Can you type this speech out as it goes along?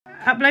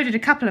uploaded a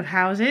couple of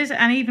houses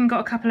and even got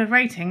a couple of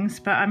ratings,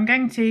 but I'm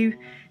going to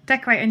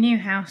decorate a new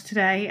house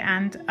today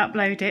and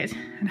upload it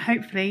and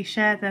hopefully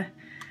share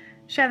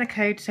the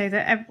code so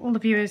that all the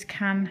viewers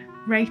can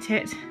rate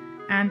it.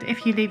 And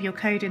if you leave your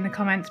code in the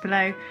comments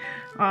below,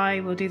 I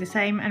will do the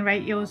same and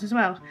rate yours as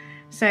well.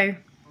 So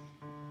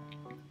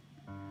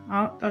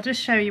I'll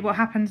just show you what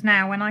happens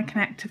now when I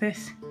connect to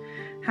this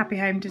Happy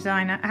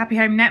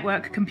Home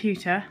Network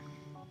computer.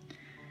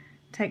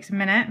 It takes a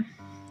minute.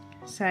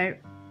 So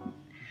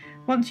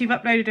once you've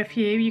uploaded a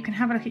few, you can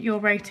have a look at your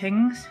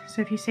ratings.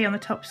 So if you see on the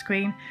top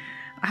screen,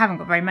 I haven't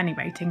got very many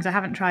ratings. I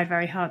haven't tried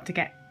very hard to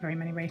get very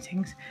many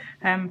ratings,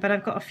 but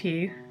I've got a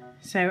few.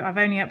 So I've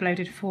only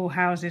uploaded 4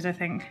 houses, I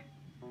think.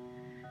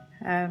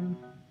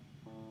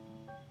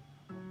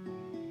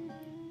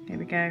 Here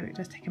we go, it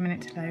does take a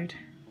minute to load.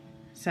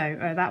 So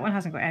that one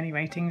hasn't got any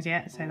ratings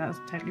yet, so that's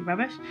totally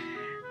rubbish.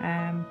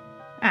 And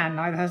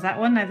neither has that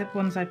one. They're the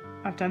ones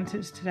I've done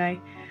since today.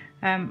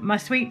 My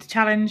sweet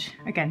challenge,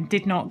 again,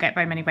 did not get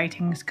very many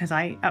ratings because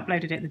I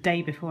uploaded it the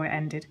day before it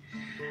ended.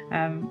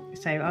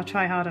 So I'll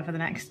try harder for the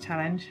next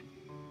challenge.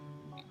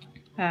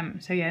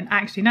 So yeah, and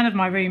actually none of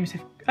my rooms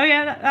have, oh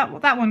yeah,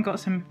 that one got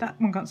some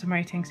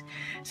ratings.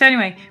 So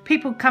anyway,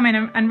 people come in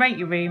and rate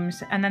your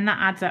rooms, and then that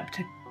adds up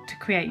to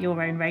create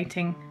your own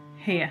rating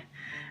here.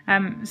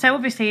 So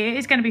obviously it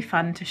is going to be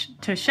fun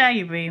to share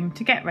your room,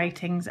 to get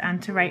ratings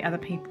and to rate other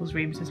people's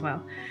rooms as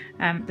well.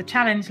 The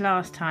challenge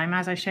last time,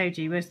 as I showed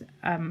you, was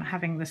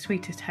having the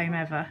sweetest home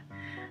ever,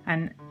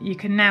 and you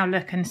can now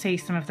look and see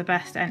some of the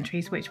best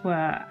entries which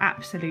were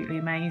absolutely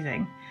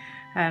amazing.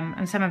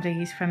 And some of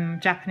these from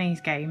Japanese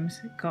games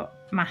got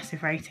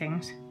massive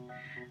ratings.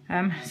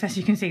 So as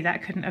you can see,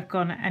 that couldn't have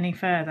gone any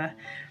further.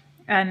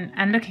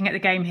 And looking at the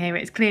game here,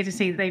 it's clear to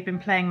see that they've been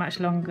playing much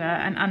longer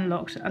and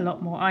unlocked a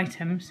lot more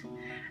items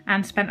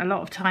and spent a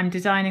lot of time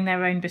designing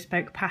their own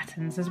bespoke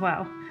patterns as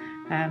well.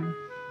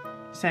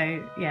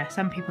 So yeah,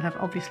 some people have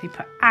obviously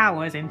put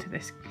hours into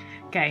this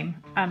game.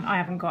 I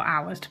haven't got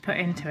hours to put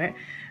into it,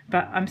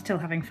 but I'm still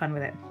having fun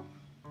with it.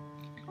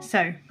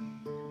 So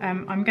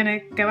I'm going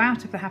to go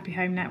out of the Happy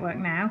Home Network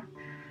now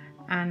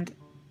and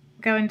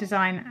go and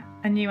design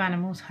a new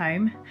animal's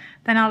home.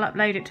 Then I'll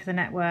upload it to the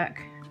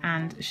network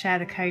and share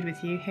the code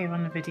with you here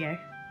on the video.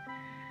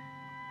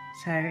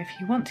 So if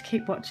you want to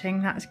keep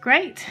watching, that's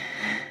great.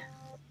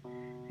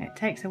 It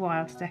takes a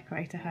while to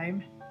decorate a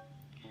home.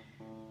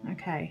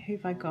 Okay,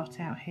 who've I got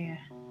out here?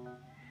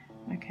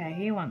 Okay,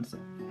 he wants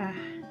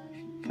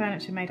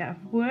furniture made out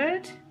of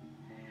wood.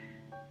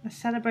 A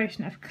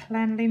celebration of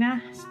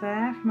cleanliness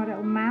there from a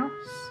little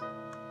mouse.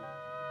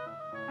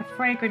 A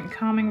fragrant,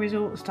 calming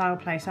resort style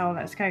place. Oh,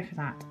 let's go for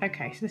that.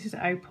 Okay, so this is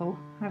Opal.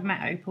 I've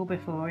met Opal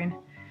before in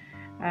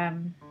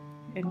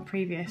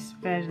previous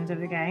versions of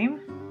the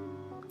game.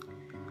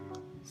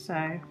 So,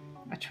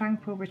 a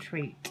tranquil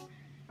retreat.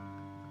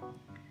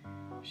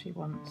 She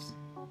wants.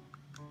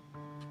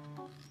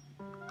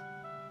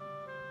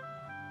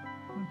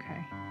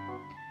 Okay.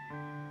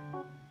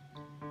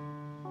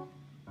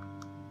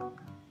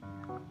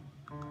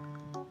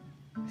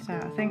 So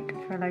I think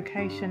for a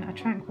location, a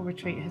tranquil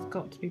retreat has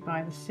got to be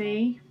by the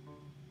sea.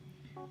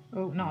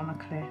 Oh, not on a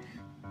cliff.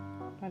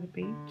 By the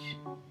beach.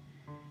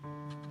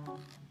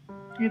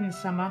 In the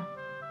summer.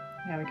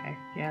 There we go.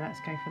 Yeah, let's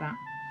go for that.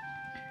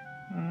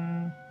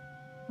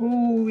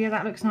 Oh, yeah,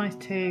 that looks nice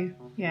too.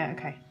 Yeah,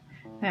 okay.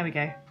 There we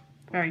go.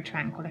 Very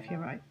tranquil if you're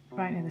right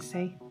near the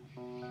sea.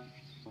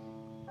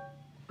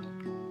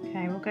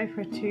 Okay, we'll go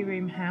for a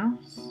 2-room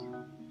house.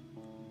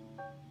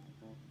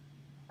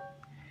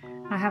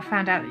 I have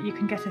found out that you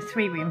can get a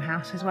 3-room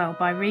house as well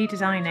by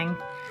redesigning.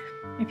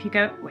 If you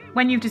go,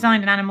 when you've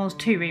designed an animal's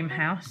 2-room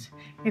house,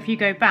 if you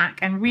go back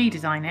and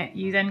redesign it,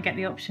 you then get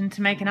the option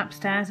to make an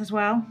upstairs as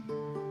well.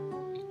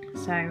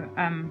 So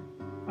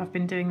I've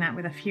been doing that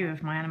with a few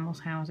of my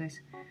animals'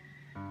 houses.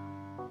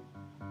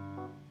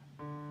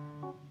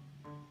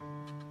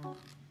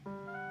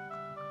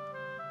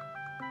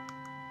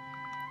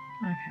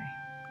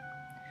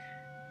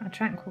 Okay. A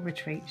tranquil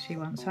retreat she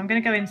wants. So I'm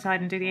going to go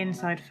inside and do the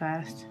inside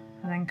first,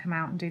 and then come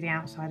out and do the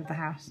outside of the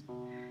house.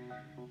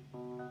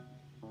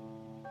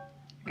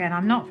 Again,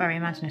 I'm not very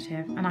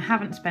imaginative, and I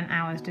haven't spent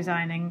hours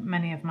designing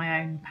many of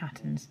my own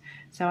patterns,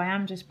 so I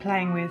am just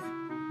playing with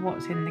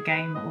what's in the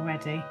game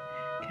already.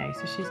 Okay,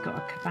 so she's got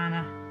a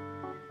cabana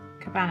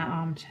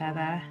armchair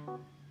there,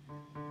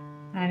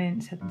 and an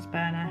incense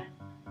burner,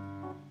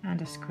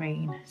 and a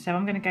screen. So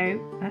I'm going to go,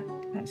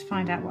 let's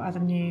find out what other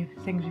new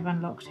things we've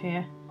unlocked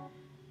here.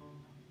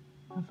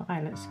 A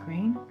violet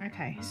screen.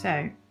 Okay,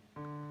 so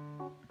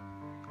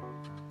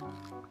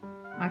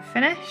I've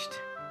finished.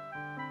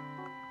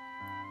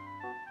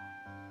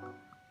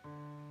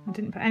 I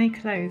didn't put any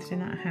clothes in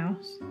that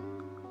house,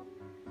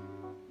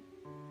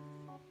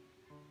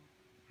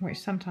 which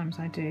sometimes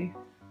I do.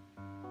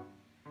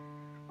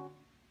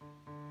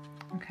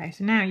 Okay,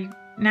 so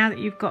now that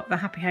you've got the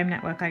Happy Home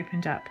Network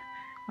opened up,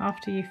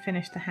 after you've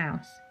finished the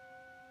house,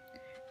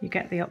 you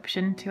get the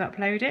option to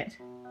upload it.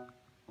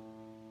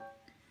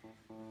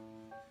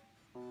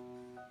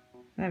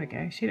 There we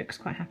go, she looks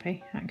quite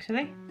happy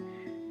actually.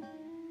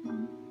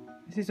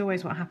 This is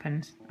always what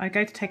happens. I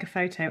go to take a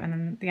photo and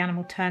then the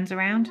animal turns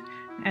around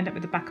and end up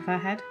with the back of her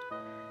head.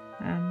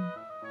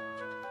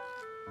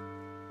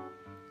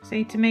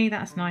 See, to me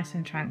that's nice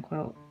and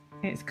tranquil.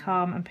 It's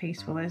calm and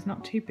peaceful. It's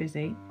not too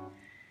busy.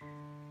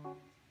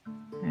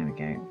 There we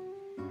go.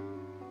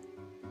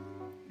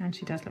 And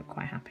she does look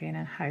quite happy and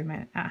at home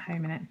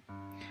in it.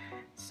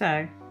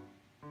 So,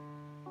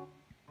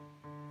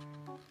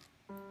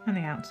 and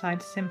the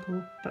outside,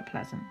 simple but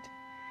pleasant.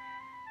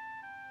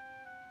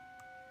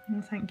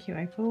 Well, thank you,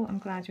 Opal. I'm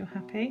glad you're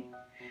happy.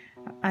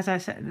 As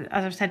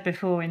I've said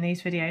before in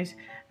these videos,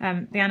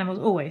 the animals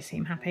always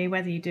seem happy,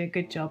 whether you do a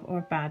good job or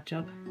a bad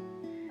job.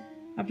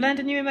 I've learned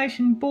a new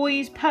emotion,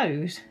 boys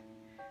pose.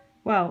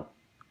 Well,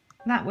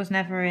 that was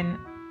never in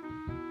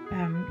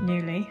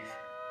New Leaf.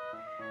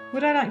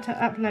 Would I like to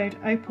upload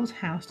Opal's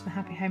house to the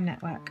Happy Home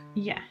Network?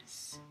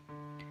 Yes.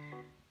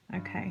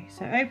 Okay,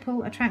 so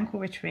Opal, a tranquil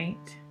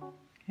retreat.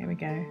 Here we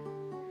go.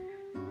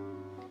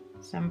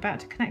 So I'm about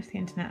to connect to the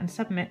internet and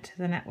submit to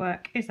the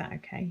network. Is that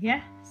okay?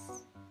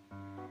 Yes.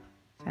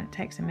 So it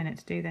takes a minute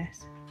to do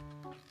this.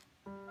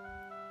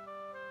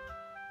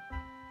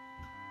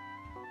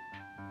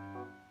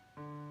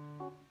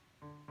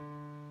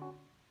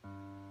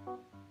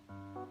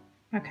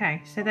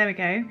 Okay, so there we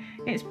go.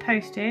 It's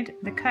posted.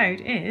 The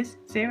code is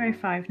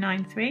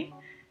 0593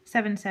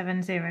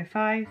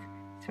 7705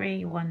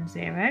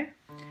 310.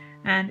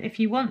 And if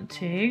you want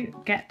to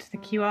get the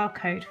QR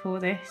code for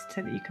this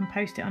so that you can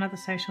post it on other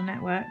social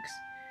networks,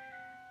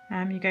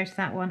 you go to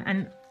that one,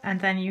 and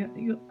then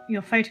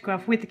your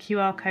photograph with the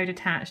QR code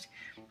attached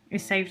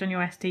is saved on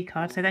your SD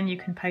card, so then you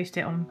can post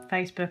it on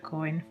Facebook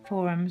or in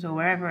forums or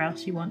wherever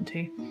else you want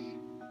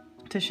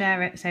to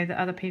share it so that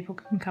other people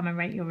can come and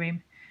rate your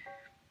room.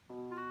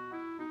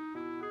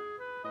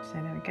 So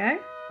there we go.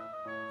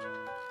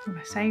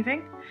 We're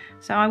saving.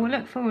 So I will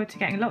look forward to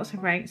getting lots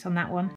of rates on that one.